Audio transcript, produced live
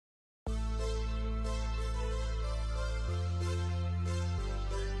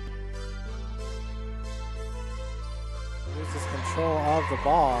control of the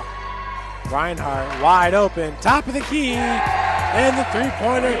ball. Reinhardt wide open, top of the key, and the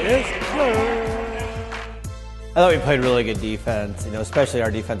three-pointer is good. I thought we played really good defense, especially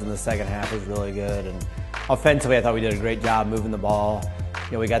our defense in the second half was really good. And offensively, I thought we did a great job moving the ball.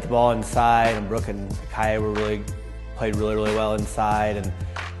 We got the ball inside, and Brooke and Kai played really well inside. And,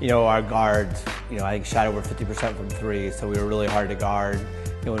 our guards, I think shot over 50% from three, so we were really hard to guard.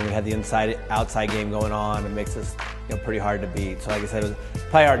 When we had the inside-outside game going on, it makes us, pretty hard to beat. So like I said, it was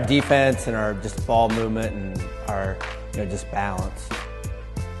probably our defense and our just ball movement and our, just balance.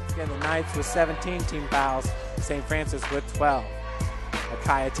 Again, the Knights with 17 team fouls, St. Francis with 12.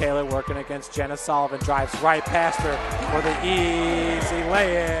 Akaya Taylor working against Jenna Sullivan, drives right past her for the easy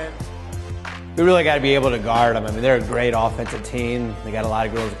lay-in. We really got to be able to guard them. I mean, they're a great offensive team. They got a lot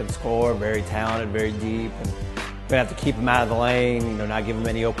of girls that can score, very talented, very deep. And we're going to have to keep them out of the lane, not give them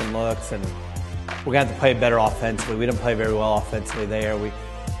any open looks. And we're going to have to play better offensively. We didn't play very well offensively there.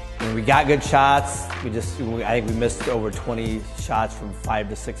 We got good shots. I think we missed over 20 shots from 5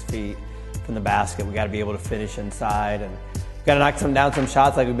 to 6 feet from the basket. We got to be able to finish inside. And we've got to knock down some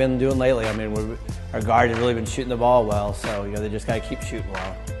shots like we've been doing lately. I mean, our guard has really been shooting the ball well, so they just got to keep shooting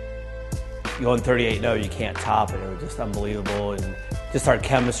well. Going 38-0, you can't top it. It was just unbelievable, and just our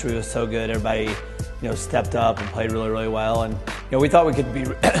chemistry was so good. Everybody, stepped up and played really well, and we thought we could be,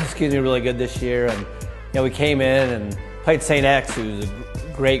 really good this year. And we came in and played St. X, who's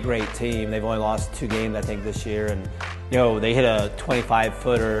a great team. They've only lost 2 games, I think, this year, and they hit a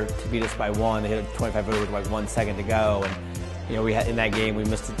 25-footer to beat us by 1. They hit a 25-footer with like 1 second to go, and we had in that game we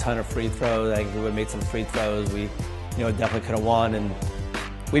missed a ton of free throws. I think if we would have made some free throws, we definitely could have won. And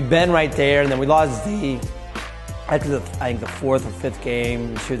we've been right there, and then we lost Z after I think the 4th or 5th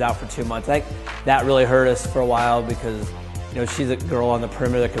game. She was out for 2 months. I think that really hurt us for a while because she's a girl on the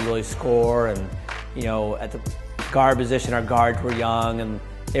perimeter that could really score, and at the guard position, our guards were young and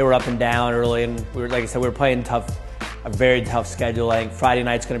they were up and down early, and like I said, we were playing a very tough schedule. I think Friday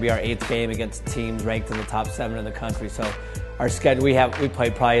night's going to be our 8th game against teams ranked in the top 7 in the country. So our schedule, we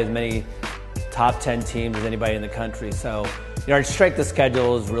played probably as many top 10 teams as anybody in the country. So our strength of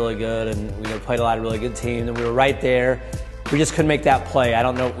schedule is really good, and we played a lot of really good teams, and we were right there. We just couldn't make that play. I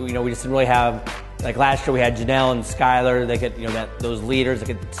don't know, we just didn't really have, like last year we had Janelle and Skylar. They could, those leaders that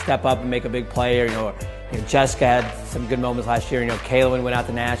could step up and make a big play. Or, Jessica had some good moments last year. Kaylin went out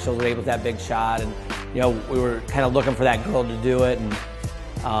to nationals, was able with that big shot, and we were kind of looking for that girl to do it. And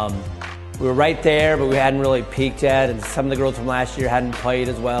we were right there, but we hadn't really peaked yet. And some of the girls from last year hadn't played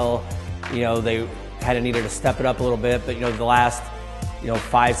as well. They kind of needed to step it up a little bit. But the last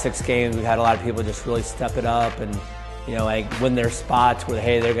 5-6 games, we've had a lot of people just really step it up and like win their spots where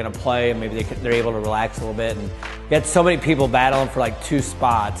hey, they're going to play, and maybe they're able to relax a little bit. And we had so many people battling for like 2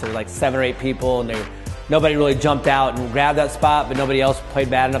 spots. There were like 7 or 8 people, and nobody really jumped out and grabbed that spot, but nobody else played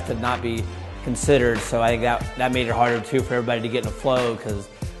bad enough to not be considered. So I think that made it harder too for everybody to get in a flow because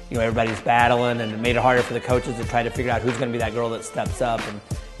everybody's battling, and it made it harder for the coaches to try to figure out who's going to be that girl that steps up. And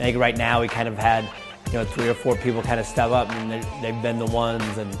I think right now we kind of had 3 or 4 people kind of step up, and they've been the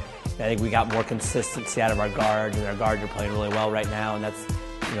ones. And I think we got more consistency out of our guards, and our guards are playing really well right now, and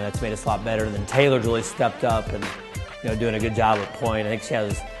that's made us a lot better. And then Taylor's really stepped up and doing a good job at point. I think she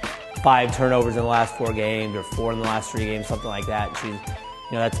has 5 turnovers in the last 4 games, or 4 in the last 3 games, something like that. And she's,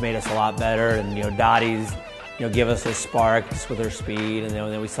 that's made us a lot better. And Dottie's, give us a spark just with her speed, and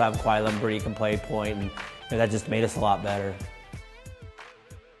then we still have Quila and Bree can play point, and that just made us a lot better.